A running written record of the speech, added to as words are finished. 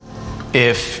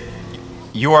If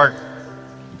you are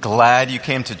glad you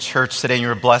came to church today and you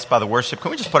were blessed by the worship,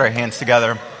 can we just put our hands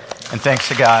together and thanks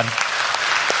to God?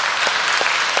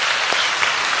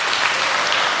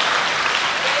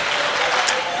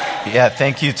 Yeah,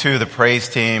 thank you to the praise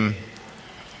team.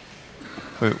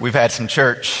 We've had some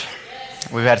church.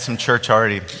 We've had some church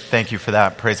already. Thank you for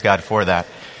that. Praise God for that.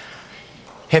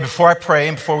 Hey, before I pray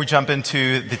and before we jump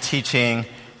into the teaching,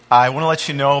 I want to let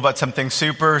you know about something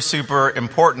super, super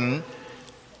important.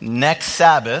 Next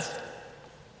Sabbath,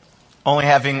 only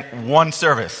having one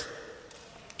service.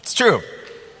 It's true.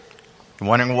 You're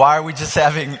wondering why are we just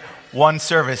having one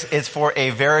service? It's for a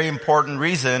very important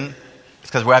reason. It's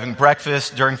because we're having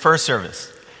breakfast during first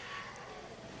service.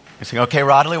 You're saying, okay,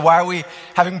 Rodley, why are we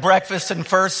having breakfast in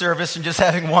first service and just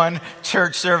having one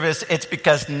church service? It's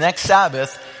because next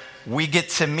Sabbath, we get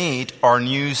to meet our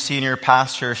new senior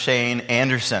pastor, Shane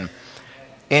Anderson.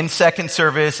 In second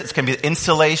service, it's going to be the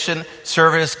installation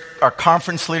service. Our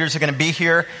conference leaders are going to be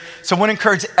here. So I want to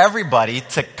encourage everybody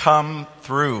to come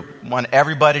through. We want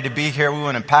everybody to be here. We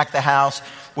want to pack the house.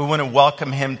 We want to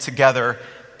welcome him together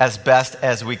as best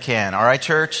as we can. All right,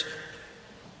 church?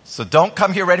 So don't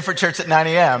come here ready for church at 9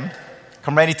 a.m.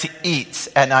 Come ready to eat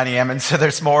at 9 a.m. And so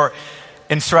there's more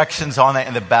instructions on that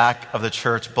in the back of the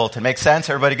church bulletin. Make sense?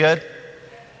 Everybody good?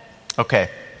 Okay.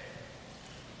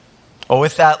 Well,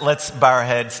 with that, let's bow our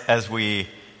heads as we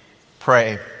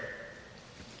pray.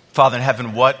 Father in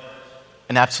heaven, what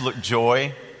an absolute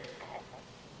joy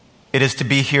it is to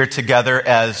be here together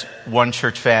as one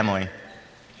church family.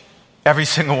 Every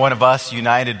single one of us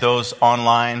united, those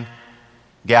online,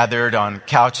 gathered on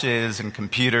couches and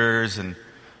computers and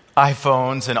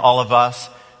iPhones, and all of us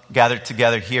gathered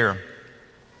together here.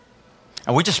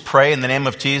 And we just pray in the name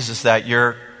of Jesus that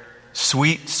your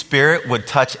sweet spirit would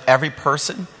touch every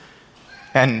person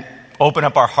and open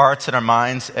up our hearts and our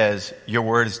minds as your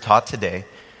word is taught today.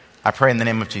 I pray in the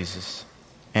name of Jesus.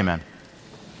 Amen.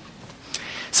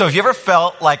 So have you ever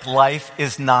felt like life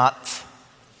is not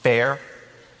fair?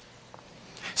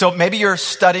 So maybe you're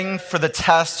studying for the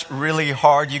test really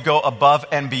hard. You go above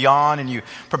and beyond and you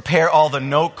prepare all the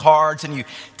note cards and you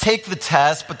take the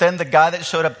test, but then the guy that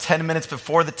showed up 10 minutes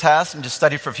before the test and just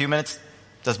studied for a few minutes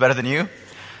does better than you?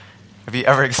 Have you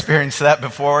ever experienced that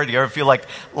before? Do you ever feel like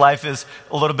life is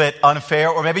a little bit unfair?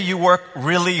 Or maybe you work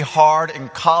really hard in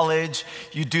college,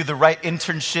 you do the right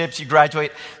internships, you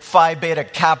graduate Phi Beta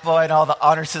Kappa and all the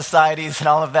honor societies and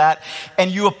all of that, and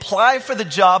you apply for the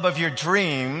job of your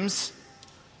dreams,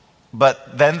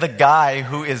 but then the guy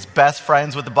who is best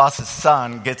friends with the boss's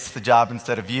son gets the job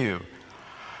instead of you.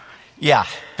 Yeah,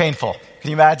 painful.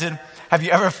 Can you imagine? Have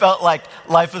you ever felt like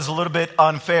life is a little bit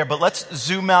unfair? But let's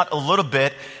zoom out a little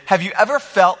bit. Have you ever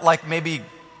felt like maybe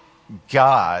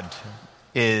God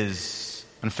is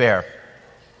unfair?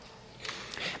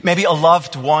 Maybe a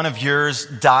loved one of yours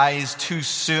dies too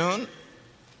soon.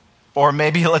 Or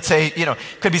maybe, let's say, it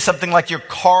could be something like your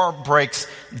car breaks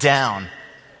down.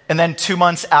 And then 2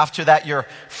 months after that, your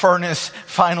furnace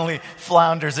finally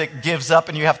flounders. It gives up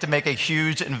and you have to make a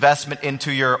huge investment into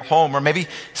your home. Or maybe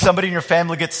somebody in your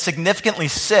family gets significantly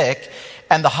sick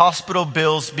and the hospital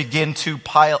bills begin to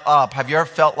pile up. Have you ever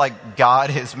felt like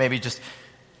God is maybe just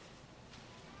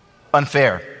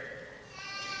unfair?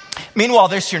 Meanwhile,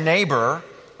 there's your neighbor,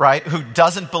 right, who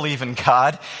doesn't believe in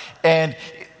God, and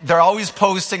they're always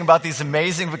posting about these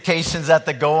amazing vacations that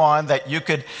they go on that you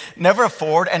could never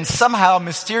afford, and somehow,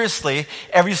 mysteriously,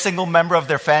 every single member of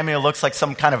their family looks like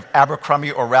some kind of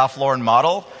Abercrombie or Ralph Lauren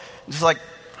model. Just like,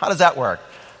 how does that work?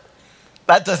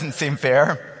 That doesn't seem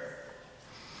fair.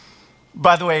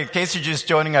 By the way, in case you're just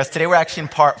joining us, today we're actually in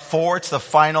part 4. It's the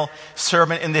final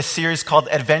sermon in this series called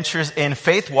Adventures in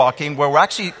Faith Walking, where we're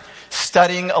actually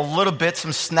studying a little bit,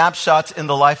 some snapshots in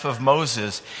the life of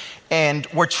Moses. And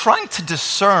we're trying to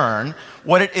discern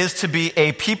what it is to be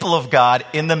a people of God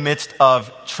in the midst of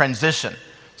transition.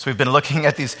 So we've been looking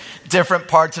at these different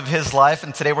parts of his life,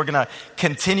 and today we're going to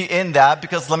continue in that,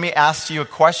 because let me ask you a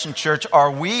question, church. Are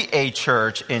we a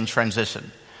church in transition?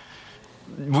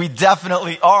 We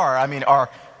definitely are. I mean, our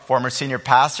former senior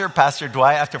pastor, Pastor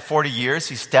Dwight, after 40 years,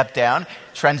 he stepped down,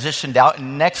 transitioned out,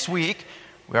 and next week,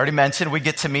 we already mentioned, we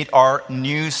get to meet our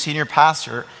new senior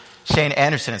pastor, Shane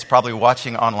Anderson. Is probably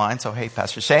watching online. So, hey,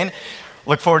 Pastor Shane,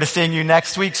 look forward to seeing you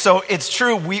next week. So it's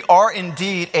true. We are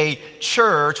indeed a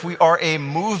church. We are a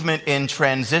movement in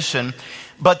transition.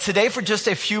 But today, for just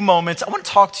a few moments, I want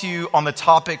to talk to you on the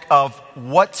topic of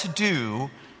what to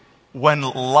do when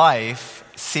life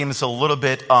seems a little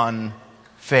bit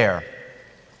unfair.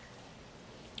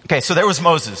 Okay, so there was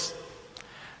Moses,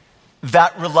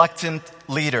 that reluctant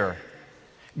leader.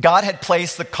 God had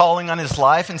placed the calling on his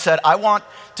life and said, I want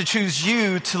to choose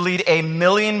you to lead 1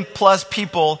 million plus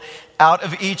people out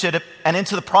of Egypt and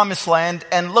into the promised land.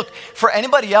 And look, for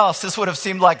anybody else, this would have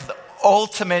seemed like the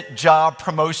ultimate job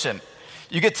promotion.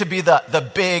 You get to be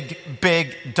the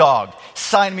big dog.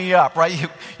 Sign me up, right?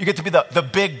 You get to be the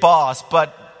big boss,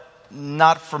 but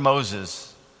not for Moses.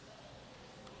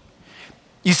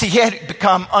 You see, he had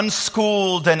become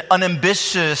unschooled and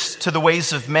unambitious to the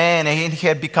ways of man, and he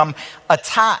had become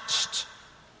attached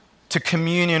to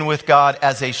communion with God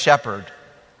as a shepherd.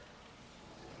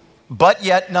 But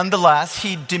yet, nonetheless,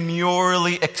 he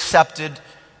demurely accepted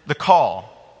the call.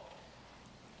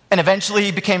 And eventually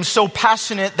he became so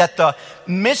passionate that the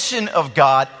mission of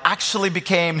God actually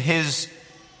became his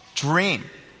dream.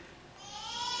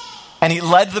 And he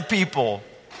led the people,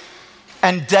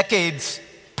 and decades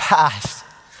passed.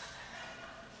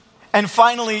 And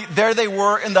finally, there they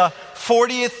were in the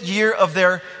 40th year of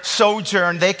their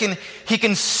sojourn. He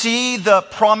can see the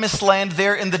promised land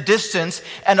there in the distance,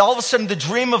 and all of a sudden the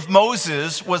dream of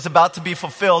Moses was about to be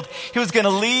fulfilled. He was going to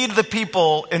lead the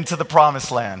people into the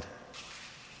promised land.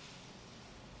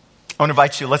 I want to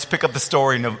invite you, let's pick up the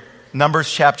story in Numbers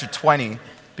chapter 20,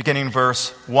 beginning in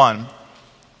verse 1.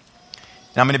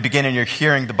 And I'm going to begin in your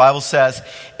hearing. The Bible says,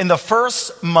 in the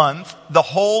first month, the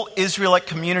whole Israelite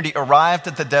community arrived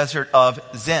at the desert of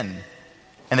Zin,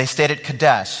 and they stayed at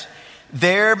Kadesh.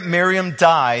 There Miriam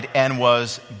died and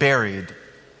was buried,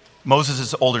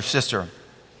 Moses' older sister.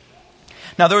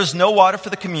 Now there was no water for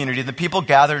the community. The people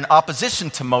gathered in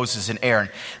opposition to Moses and Aaron.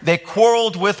 They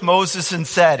quarreled with Moses and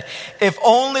said, if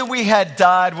only we had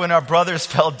died when our brothers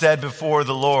fell dead before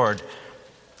the Lord.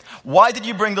 Why did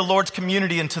you bring the Lord's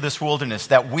community into this wilderness,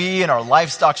 that we and our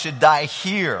livestock should die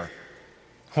here?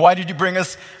 Why did you bring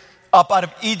us up out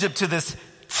of Egypt to this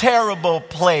terrible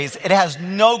place? It has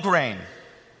no grain,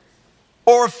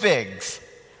 or figs,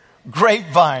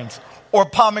 grapevines, or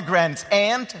pomegranates,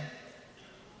 and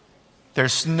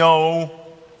there's no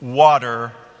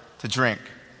water to drink.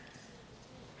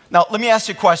 Now, let me ask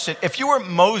you a question. If you were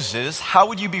Moses, how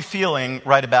would you be feeling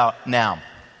right about now?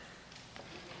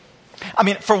 I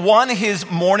mean, for one, he's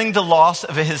mourning the loss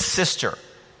of his sister.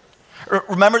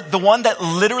 Remember, the one that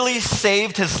literally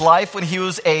saved his life when he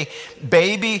was a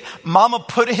baby. Mama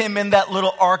put him in that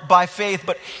little ark by faith,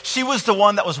 but she was the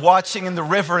one that was watching in the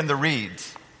river in the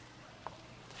reeds.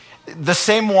 The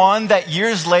same one that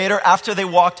years later, after they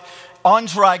walked on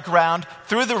dry ground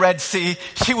through the Red Sea,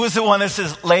 she was the one that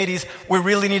says, ladies, we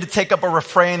really need to take up a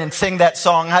refrain and sing that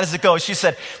song. How does it go? She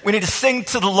said, we need to sing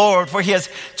to the Lord, for he has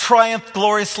triumphed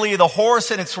gloriously. The horse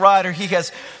and its rider he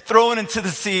has thrown into the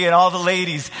sea. And all the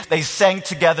ladies, they sang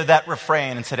together that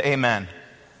refrain and said, amen.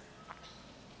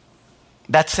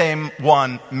 That same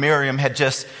one, Miriam, had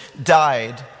just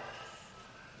died.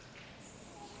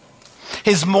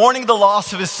 He's mourning the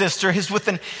loss of his sister. He's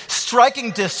within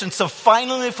striking distance of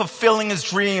finally fulfilling his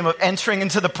dream of entering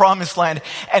into the promised land.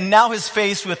 And now he's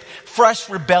faced with fresh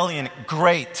rebellion.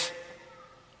 Great.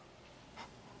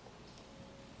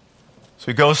 So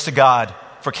he goes to God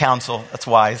for counsel. That's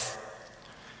wise.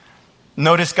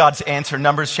 Notice God's answer,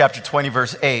 Numbers chapter 20,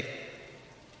 verse 8.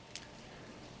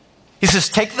 He says,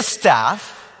 take the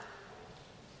staff,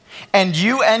 and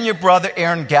you and your brother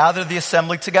Aaron gather the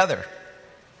assembly together.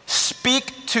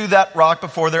 Speak to that rock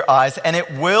before their eyes, and it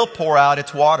will pour out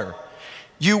its water.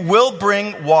 You will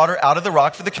bring water out of the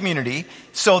rock for the community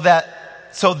so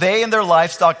they and their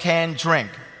livestock can drink.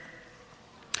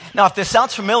 Now, if this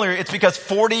sounds familiar, it's because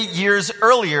 40 years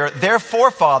earlier, their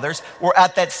forefathers were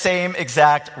at that same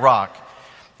exact rock.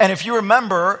 And if you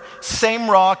remember, same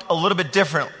rock, a little bit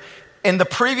different. In the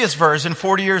previous version,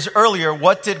 40 years earlier,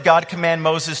 what did God command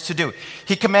Moses to do?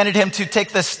 He commanded him to take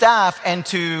the staff and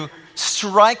to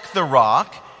strike the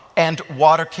rock, and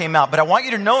water came out. But I want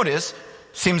you to notice,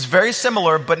 seems very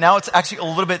similar, but now it's actually a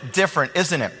little bit different,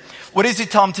 isn't it? What does he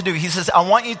tell him to do? He says, I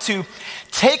want you to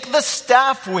take the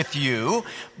staff with you,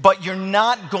 but you're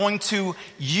not going to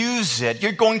use it.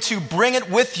 You're going to bring it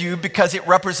with you because it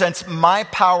represents my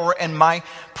power and my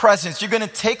presence. You're going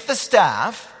to take the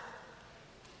staff,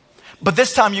 but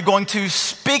this time you're going to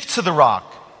speak to the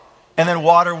rock, and then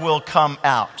water will come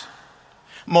out.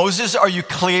 Moses, are you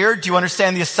clear? Do you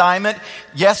understand the assignment?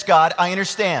 Yes, God, I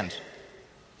understand.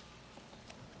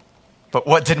 But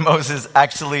what did Moses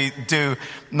actually do?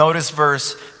 Notice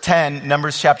verse 10,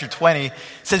 Numbers chapter 20. It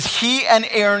says, he and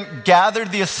Aaron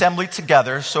gathered the assembly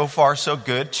together. So far, so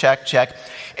good. Check, check.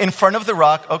 In front of the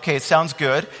rock. Okay, it sounds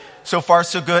good. So far,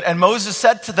 so good. And Moses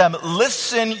said to them,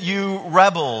 listen, you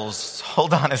rebels.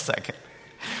 Hold on a second.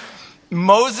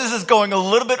 Moses is going a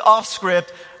little bit off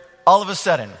script all of a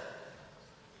sudden.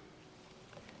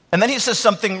 And then he says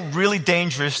something really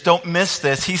dangerous. Don't miss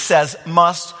this. He says,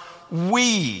 must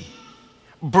we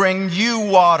bring you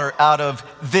water out of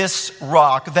this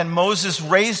rock? Then Moses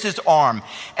raised his arm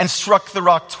and struck the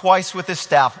rock twice with his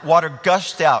staff. Water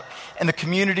gushed out, and the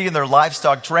community and their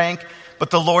livestock drank.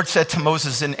 But the Lord said to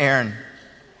Moses and Aaron,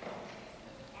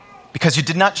 because you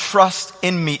did not trust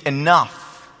in me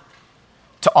enough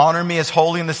to honor me as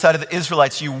holy in the sight of the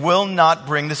Israelites, you will not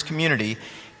bring this community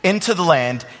into the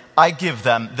land I give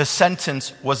them. The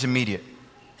sentence was immediate.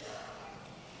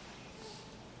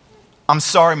 I'm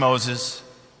sorry, Moses.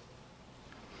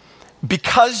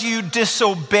 Because you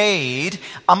disobeyed,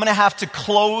 I'm going to have to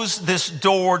close this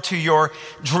door to your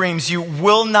dreams. You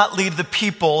will not lead the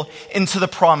people into the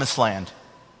promised land.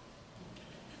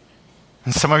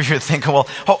 And some of you are thinking, well,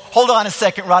 hold on a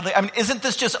second, Rodley. I mean, isn't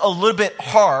this just a little bit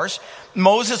harsh?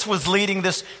 Moses was leading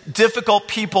this difficult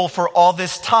people for all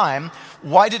this time.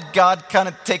 Why did God kind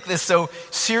of take this so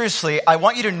seriously? I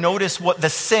want you to notice what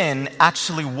the sin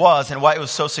actually was and why it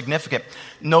was so significant.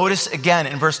 Notice again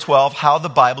in verse 12 how the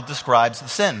Bible describes the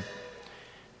sin.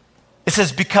 It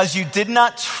says, because you did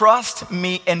not trust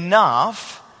me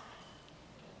enough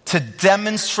to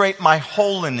demonstrate my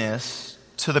holiness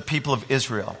to the people of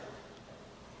Israel.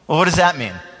 Well, what does that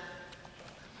mean?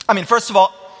 I mean, first of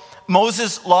all,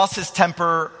 Moses lost his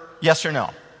temper, yes or no?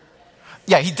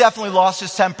 Yeah, he definitely lost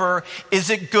his temper. Is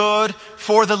it good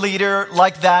for the leader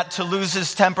like that to lose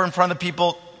his temper in front of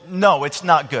people? No, it's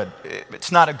not good.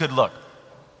 It's not a good look.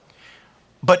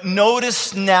 But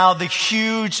notice now the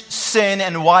huge sin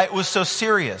and why it was so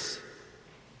serious.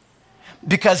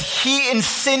 Because he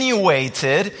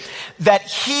insinuated that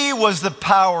he was the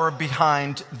power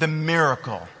behind the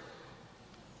miracle.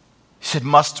 He said,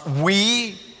 must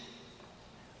we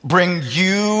bring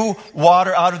you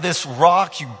water out of this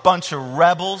rock, you bunch of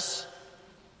rebels?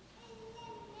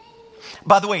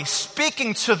 By the way,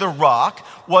 speaking to the rock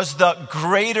was the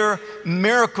greater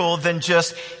miracle than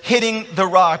just hitting the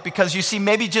rock. Because you see,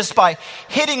 maybe just by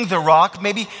hitting the rock,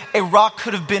 maybe a rock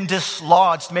could have been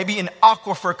dislodged. Maybe an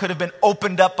aquifer could have been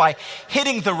opened up by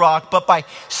hitting the rock. But by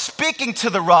speaking to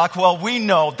the rock, well, we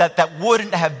know that that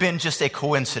wouldn't have been just a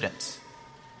coincidence.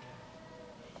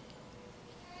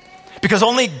 Because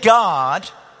only God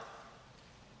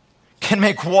can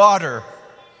make water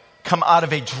come out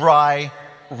of a dry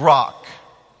rock.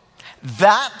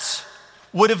 That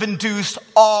would have induced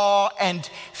awe and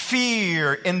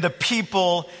fear in the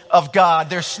people of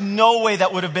God. There's no way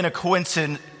that would have been a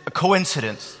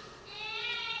coincidence.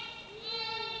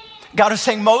 God is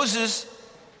saying, Moses,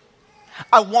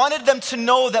 I wanted them to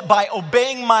know that by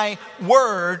obeying my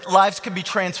word, lives can be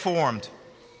transformed.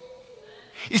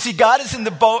 You see, God is in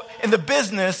the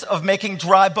business of making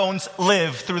dry bones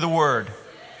live through the word.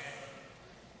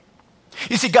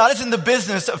 You see, God is in the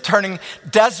business of turning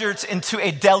deserts into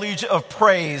a deluge of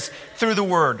praise through the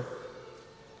word.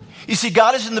 You see,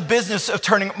 God is in the business of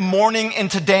turning mourning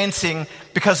into dancing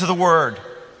because of the word.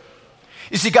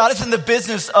 You see, God is in the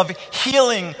business of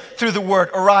healing through the word.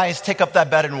 Arise, take up that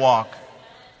bed and walk.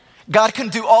 God can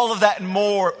do all of that and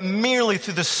more merely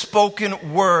through the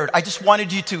spoken word. I just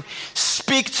wanted you to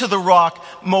speak to the rock,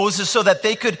 Moses, so that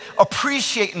they could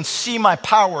appreciate and see my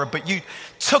power, but you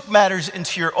took matters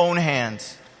into your own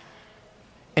hands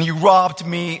and you robbed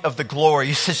me of the glory.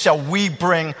 You said, shall we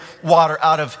bring water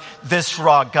out of this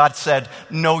rock? God said,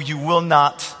 no, you will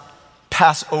not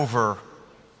pass over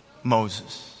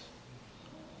Moses.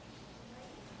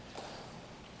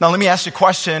 Now let me ask you a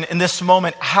question in this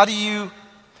moment. How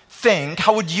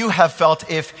would you have felt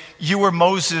if you were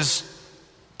Moses?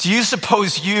 Do you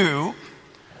suppose you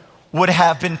would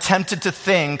have been tempted to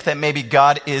think that maybe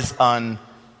God is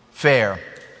unfair?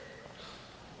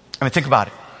 I mean, think about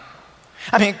it.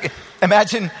 I mean,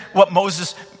 imagine what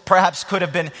Moses perhaps could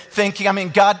have been thinking. I mean,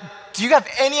 God, do you have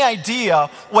any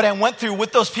idea what I went through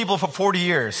with those people for 40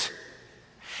 years?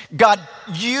 God,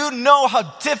 you know how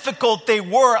difficult they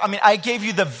were. I mean, I gave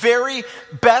you the very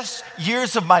best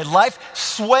years of my life,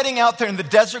 sweating out there in the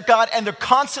desert, God, and they're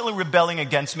constantly rebelling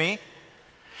against me.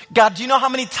 God, do you know how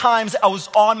many times I was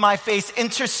on my face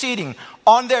interceding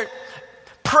on their,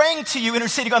 praying to you,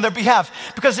 interceding on their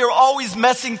behalf, because they were always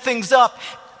messing things up.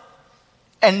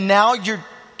 And now you're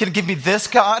going to give me this,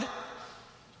 God?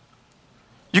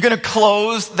 You're going to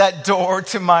close that door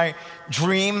to my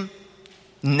dream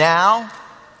now?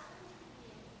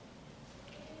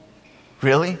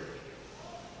 Really?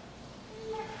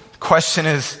 The question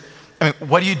is,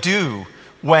 what do you do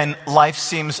when life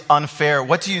seems unfair?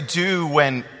 What do you do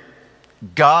when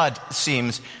God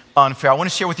seems unfair? I want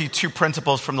to share with you two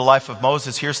principles from the life of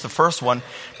Moses. Here's the first one.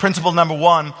 Principle number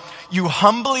one, you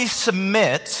humbly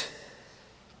submit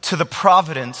to the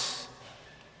providence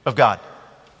of God.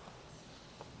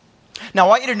 Now, I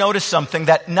want you to notice something,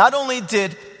 that not only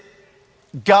did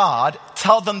God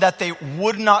tell them that they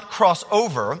would not cross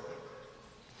over,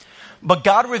 but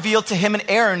God revealed to him and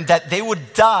Aaron that they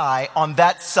would die on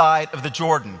that side of the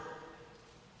Jordan.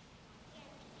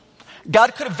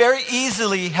 God could have very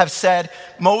easily have said,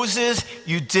 Moses,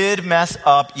 you did mess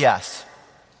up, yes.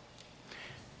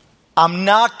 I'm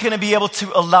not going to be able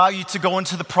to allow you to go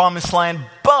into the promised land,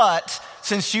 but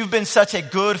since you've been such a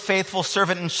good, faithful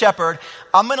servant and shepherd,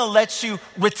 I'm going to let you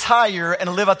retire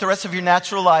and live out the rest of your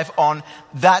natural life on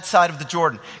that side of the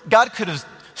Jordan. God could have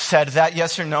said that,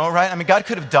 yes or no, right? I mean, God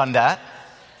could have done that.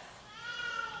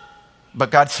 But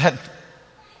God said,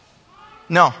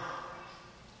 no.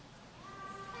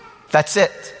 That's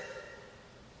it.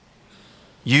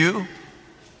 You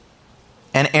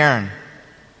and Aaron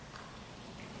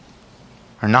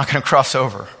are not going to cross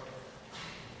over.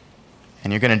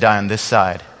 And you're going to die on this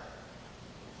side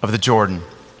of the Jordan.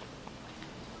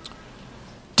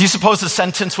 Do you suppose the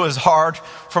sentence was hard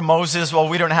for Moses? Well,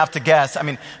 we don't have to guess. I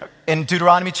mean, in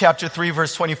Deuteronomy chapter 3,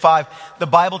 verse 25, the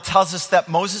Bible tells us that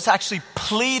Moses actually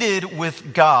pleaded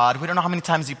with God. We don't know how many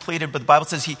times he pleaded, but the Bible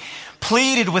says he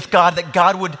pleaded with God that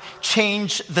God would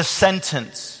change the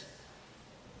sentence.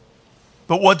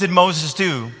 But what did Moses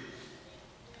do?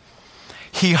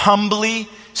 He humbly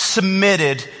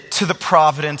submitted to the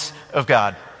providence of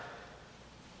God.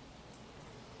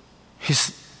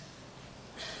 He's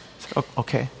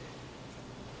okay.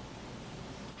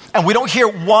 And we don't hear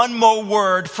one more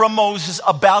word from Moses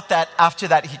about that after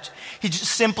that. He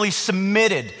just simply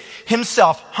submitted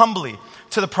himself humbly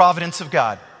to the providence of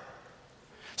God.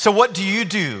 So what do you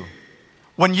do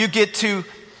when you get to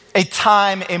a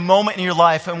time, a moment in your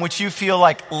life in which you feel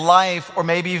like life or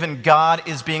maybe even God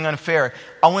is being unfair?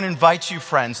 I want to invite you,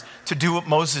 friends, to do what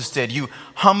Moses did. You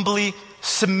humbly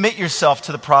submit yourself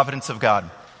to the providence of God.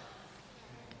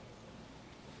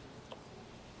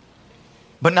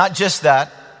 But not just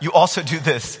that, you also do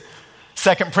this.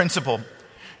 Second principle,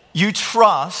 you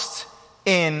trust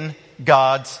in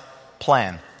God's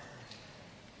plan.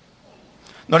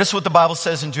 Notice what the Bible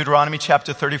says in Deuteronomy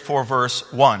chapter 34,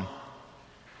 verse 1.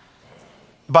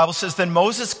 The Bible says, then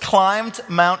Moses climbed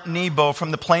Mount Nebo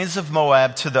from the plains of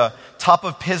Moab to the top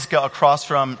of Pisgah across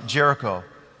from Jericho.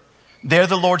 There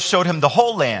the Lord showed him the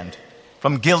whole land,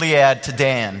 from Gilead to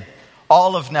Dan,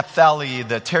 all of Naphtali,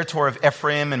 the territory of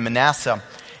Ephraim and Manasseh,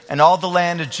 and all the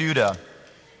land of Judah,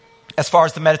 as far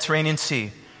as the Mediterranean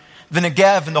Sea, the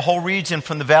Negev and the whole region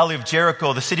from the valley of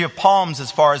Jericho, the city of palms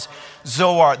as far as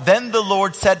Zoar. Then the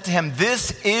Lord said to him,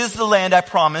 this is the land I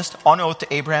promised on oath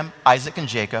to Abraham, Isaac, and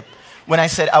Jacob, when I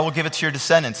said, I will give it to your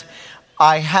descendants.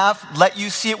 I have let you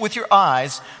see it with your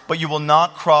eyes, but you will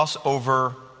not cross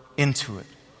over into it.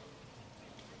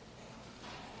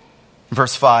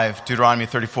 Verse 5, Deuteronomy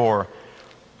 34.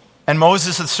 And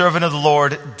Moses, the servant of the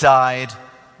Lord, died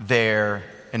there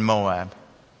in Moab,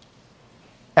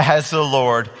 as the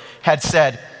Lord had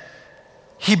said.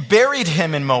 He buried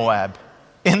him in Moab,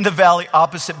 in the valley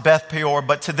opposite Beth Peor,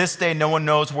 but to this day no one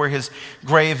knows where his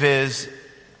grave is.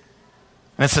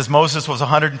 And it says Moses was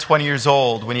 120 years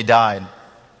old when he died.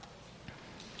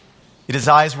 Yet his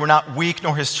eyes were not weak,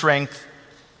 nor his strength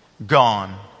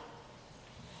gone.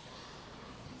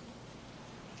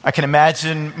 I can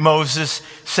imagine Moses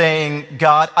saying,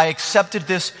 God, I accepted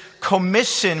this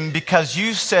commission because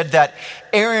you said that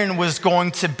Aaron was going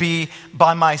to be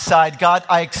by my side. God,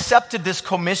 I accepted this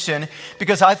commission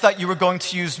because I thought you were going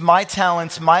to use my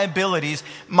talents, my abilities,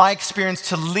 my experience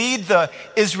to lead the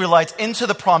Israelites into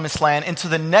the promised land, into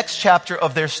the next chapter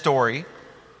of their story.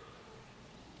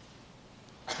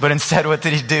 But instead, what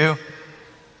did he do?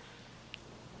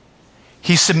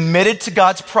 He submitted to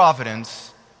God's providence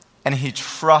and he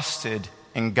trusted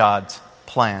in God's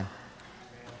plan.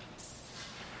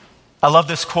 I love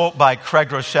this quote by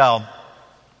Craig Rochelle.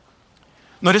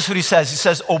 Notice what he says. He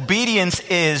says, obedience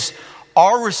is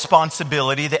our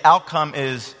responsibility. The outcome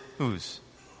is whose?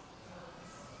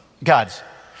 God's.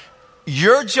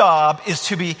 Your job is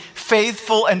to be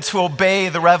faithful and to obey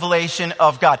the revelation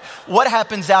of God. What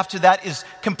happens after that is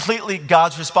completely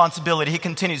God's responsibility. He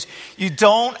continues, you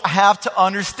don't have to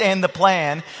understand the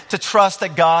plan to trust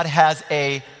that God has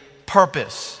a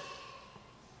purpose.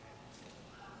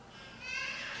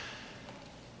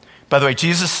 By the way,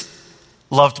 Jesus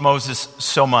loved Moses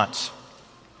so much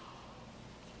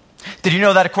Did you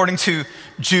know that according to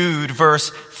Jude, verse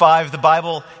 5, the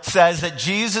Bible says that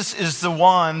Jesus is the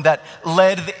one that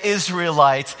led the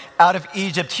Israelites out of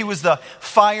Egypt. He was the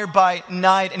fire by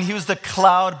night and he was the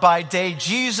cloud by day.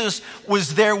 Jesus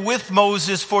was there with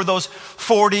Moses for those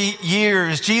 40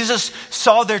 years. Jesus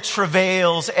saw their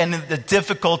travails and the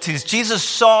difficulties. Jesus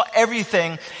saw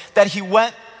everything that he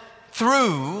went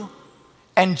through,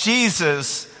 and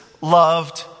Jesus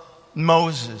loved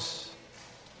Moses.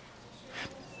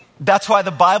 That's why the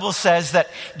Bible says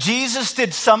that Jesus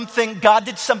did something, God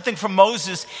did something for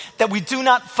Moses that we do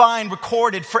not find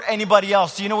recorded for anybody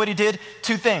else. Do you know what he did?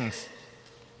 Two things.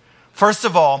 First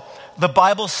of all, the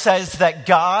Bible says that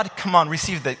God, come on,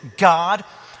 receive that, God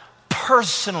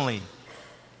personally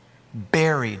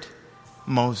buried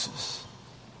Moses.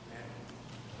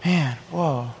 Man,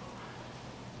 whoa.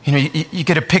 You know, you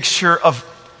get a picture of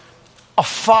a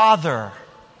father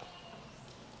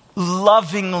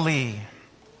lovingly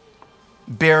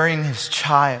burying his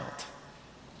child.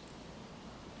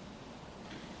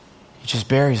 He just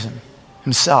buries him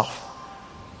himself.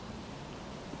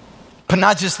 But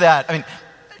not just that. I mean,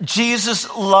 Jesus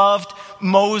loves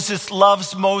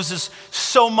Moses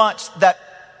so much that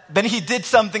then he did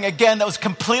something again that was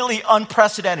completely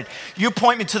unprecedented. You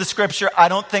point me to the scripture, I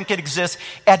don't think it exists.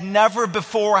 It had never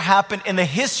before happened in the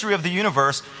history of the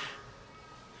universe.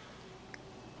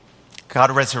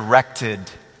 God resurrected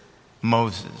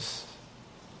Moses.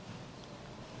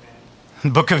 In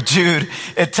the book of Jude,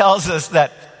 it tells us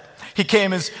that he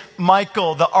came as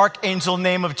Michael, the archangel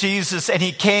name of Jesus, and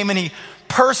he came and he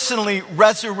personally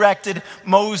resurrected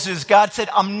Moses. God said,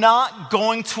 I'm not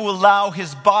going to allow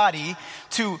his body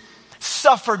to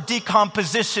suffer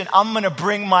decomposition. I'm going to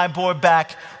bring my boy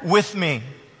back with me.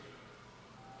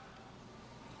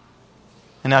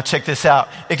 And now check this out.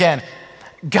 Again,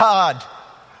 God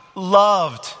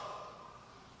loved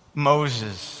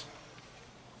Moses.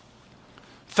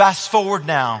 Fast forward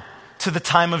now to the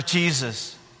time of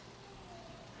Jesus.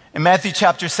 In Matthew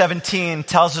chapter 17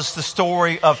 tells us the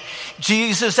story of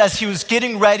Jesus as he was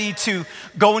getting ready to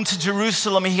go into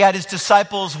Jerusalem. He had his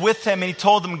disciples with him and he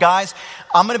told them, guys,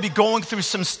 I'm going to be going through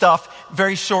some stuff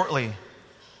very shortly.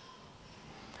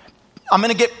 I'm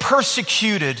going to get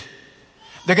persecuted.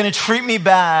 They're going to treat me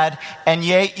bad, and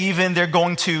yea, even they're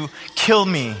going to kill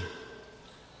me.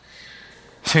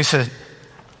 So he said,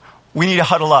 we need to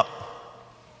huddle up.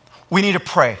 We need to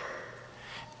pray.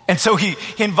 And so he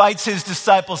invites his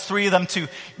disciples, 3 of them, to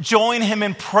join him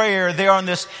in prayer there on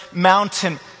this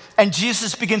mountain. And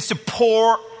Jesus begins to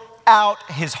pour out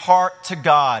his heart to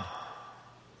God.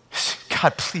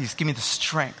 God, please give me the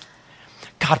strength.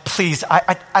 God, please,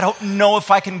 I don't know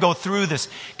if I can go through this.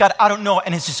 God, I don't know.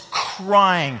 And he's just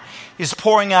crying. He's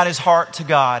pouring out his heart to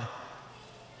God.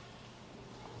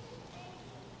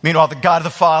 Meanwhile, the God the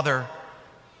Father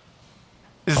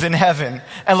is in heaven.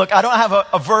 And look, I don't have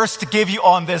a verse to give you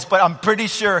on this, but I'm pretty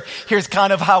sure here's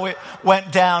kind of how it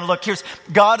went down. Look, here's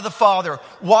God the Father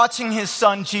watching his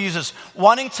son Jesus,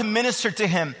 wanting to minister to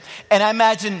him. And I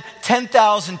imagine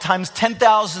 10,000 times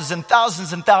 10,000s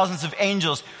and thousands of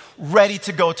angels ready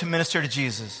to go to minister to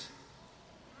Jesus.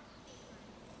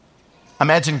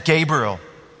 Imagine Gabriel,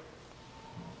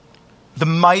 the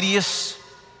mightiest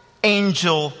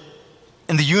angel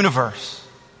in the universe,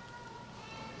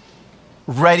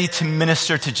 ready to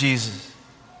minister to Jesus.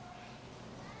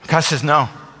 God says no.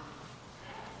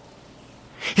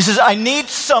 He says, I need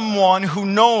someone who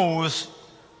knows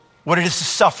what it is to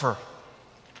suffer.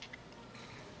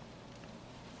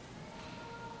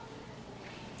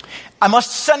 I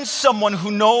must send someone who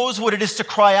knows what it is to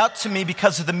cry out to me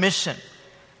because of the mission.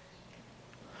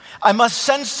 I must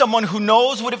send someone who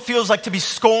knows what it feels like to be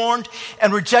scorned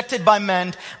and rejected by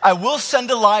men. I will send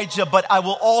Elijah, but I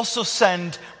will also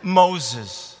send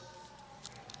Moses.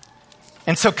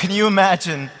 And so can you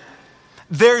imagine?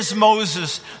 There's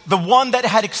Moses, the one that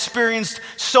had experienced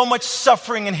so much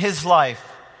suffering in his life.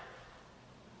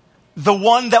 The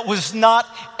one that was not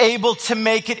able to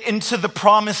make it into the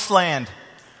promised land.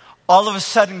 All of a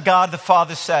sudden, God the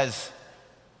Father says,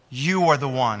 you are the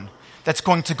one that's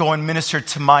going to go and minister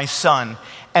to my son.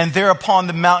 And there upon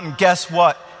the mountain, guess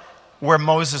what? Where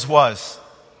Moses was.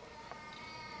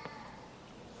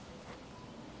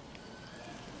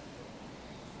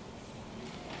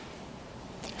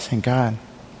 Saying, God,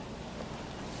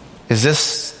 is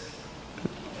this?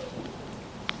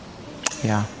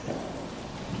 Yeah.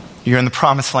 You're in the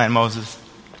promised land, Moses.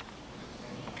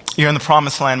 You're in the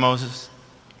promised land, Moses.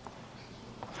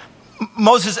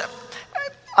 Moses,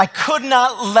 I could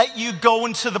not let you go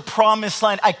into the promised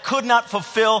land. I could not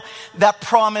fulfill that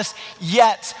promise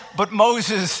yet. But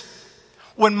Moses,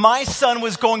 When my son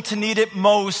was going to need it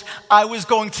most, I was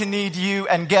going to need you.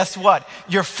 And guess what?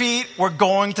 Your feet were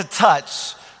going to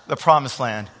touch the promised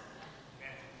land.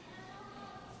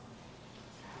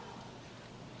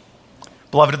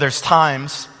 Beloved, there's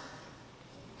times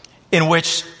in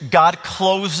which God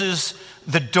closes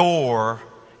the door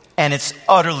and it's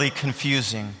utterly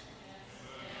confusing.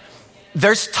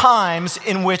 There's times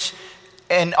in which,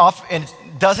 and it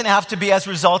doesn't have to be as a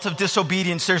result of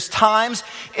disobedience, there's times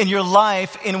in your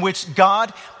life in which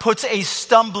God puts a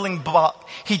stumbling block.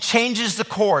 He changes the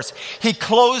course. He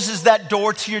closes that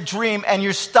door to your dream and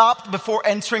you're stopped before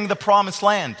entering the promised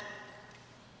land.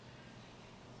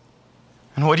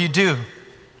 And what do?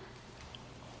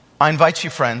 I invite you,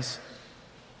 friends,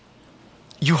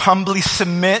 you humbly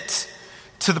submit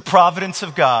to the providence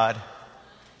of God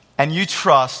and you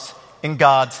trust in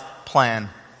God's plan.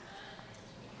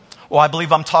 Well, I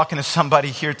believe I'm talking to somebody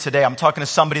here today. I'm talking to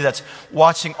somebody that's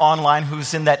watching online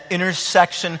who's in that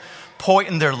intersection point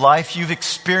in their life. You've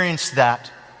experienced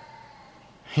that.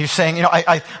 You're saying,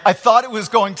 I thought it was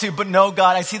going to, but no,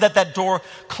 God, I see that door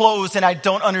closed and I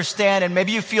don't understand. And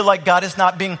maybe you feel like God is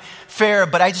not being fair,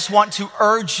 but I just want to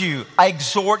urge you, I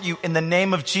exhort you in the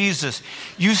name of Jesus.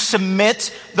 You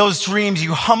submit those dreams,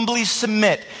 you humbly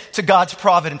submit to God's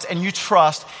providence and you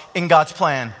trust in God's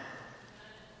plan.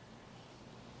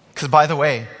 Because by the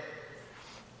way,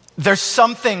 there's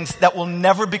some things that will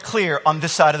never be clear on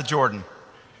this side of the Jordan.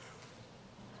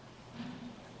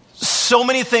 So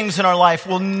many things in our life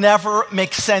will never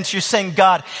make sense. You're saying,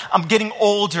 God, I'm getting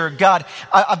older. God,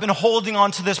 I've been holding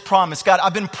on to this promise. God,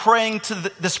 I've been praying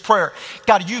to this prayer.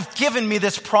 God, you've given me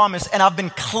this promise and I've been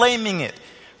claiming it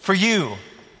for you.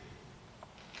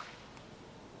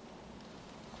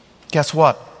 Guess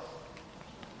what?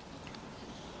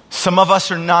 Some of us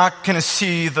are not going to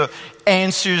see the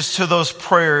answers to those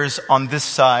prayers on this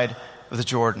side of the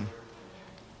Jordan.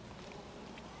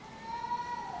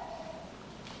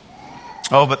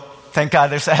 Oh, but thank God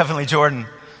there's a heavenly Jordan,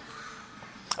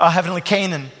 a heavenly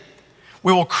Canaan.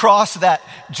 We will cross that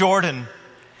Jordan.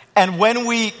 And when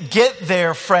we get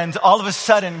there, friends, all of a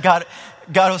sudden, God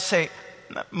will say,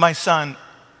 my son,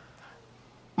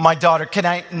 my daughter, can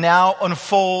I now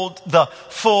unfold the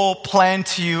full plan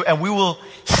to you? And we will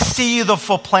see the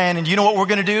full plan. And you know what we're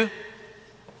going to do?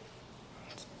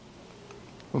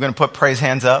 We're going to put praise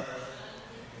hands up.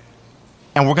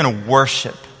 And we're going to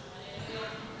worship.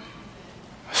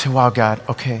 I say, wow, God,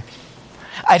 okay.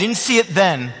 I didn't see it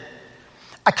then.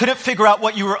 I couldn't figure out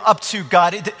what you were up to,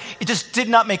 God. It just did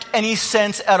not make any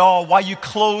sense at all why you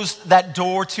closed that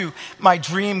door to my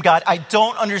dream, God. I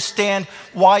don't understand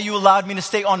why you allowed me to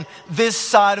stay on this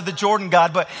side of the Jordan,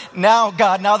 God. But now,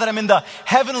 God, now that I'm in the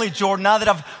heavenly Jordan, now that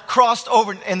I've crossed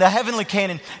over in the heavenly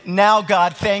Canaan, now,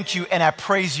 God, thank you and I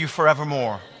praise you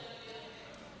forevermore.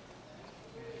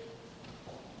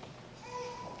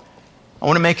 I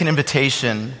want to make an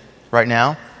invitation right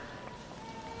now.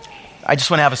 I just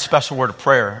want to have a special word of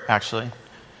prayer, actually.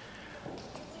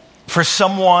 For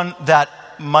someone that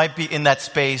might be in that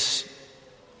space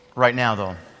right now,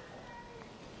 though.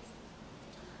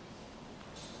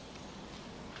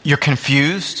 You're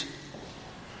confused.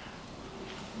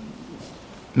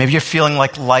 Maybe you're feeling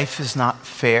like life is not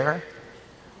fair.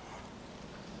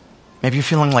 Maybe you're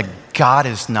feeling like God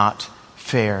is not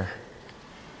fair.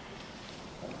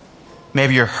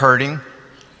 Maybe you're hurting.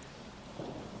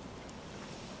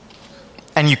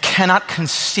 And you cannot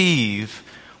conceive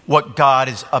what God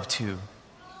is up to.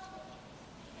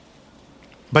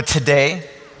 But today,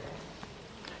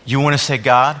 you want to say,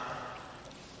 God,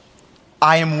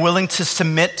 I am willing to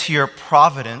submit to your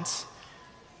providence.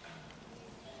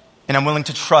 And I'm willing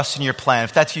to trust in your plan.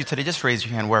 If that's you today, just raise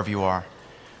your hand wherever you are.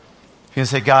 If you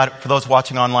say, God, for those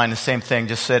watching online, the same thing.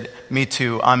 Just said, me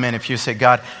too, I'm in. If you say,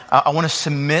 God, I want to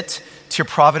submit to your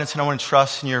providence and I want to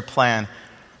trust in your plan.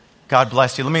 God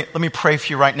bless you. Let me pray for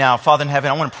you right now. Father in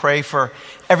heaven, I want to pray for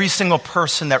every single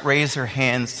person that raised their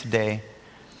hands today.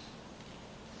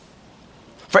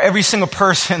 For every single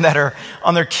person that are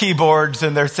on their keyboards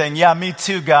and they're saying, yeah, me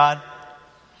too, God.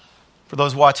 For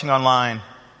those watching online,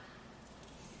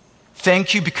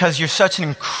 thank you because you're such an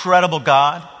incredible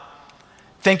God.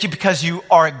 Thank you because you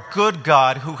are a good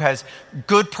God who has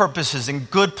good purposes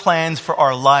and good plans for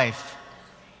our life.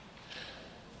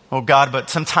 Oh God, but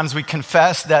sometimes we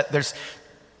confess that there's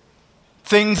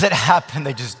things that happen,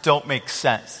 they just don't make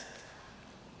sense.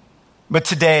 But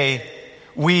today,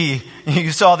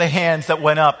 you saw the hands that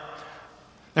went up.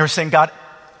 They were saying, God,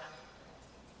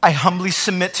 I humbly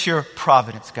submit to your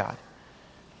providence, God.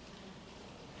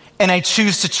 And I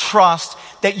choose to trust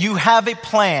that you have a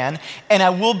plan and I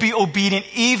will be obedient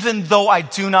even though I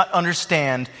do not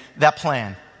understand that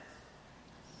plan.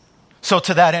 So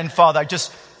to that end, Father, I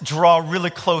just draw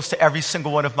really close to every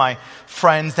single one of my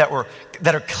friends that are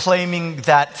claiming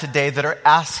that today, that are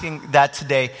asking that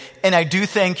today. And I do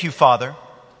thank you, Father,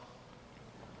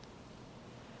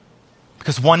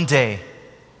 because one day,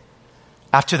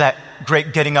 after that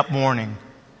great getting up morning,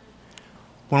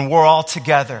 when we're all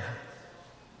together,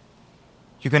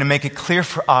 you're going to make it clear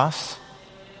for us,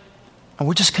 and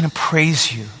we're just going to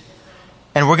praise you.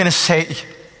 And we're going to say,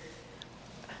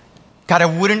 God, I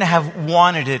wouldn't have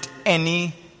wanted it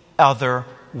any other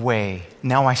way.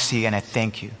 Now I see and I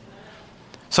thank you.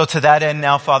 So to that end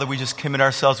now, Father, we just commit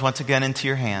ourselves once again into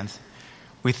your hands.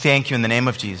 We thank you in the name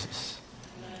of Jesus.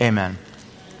 Amen.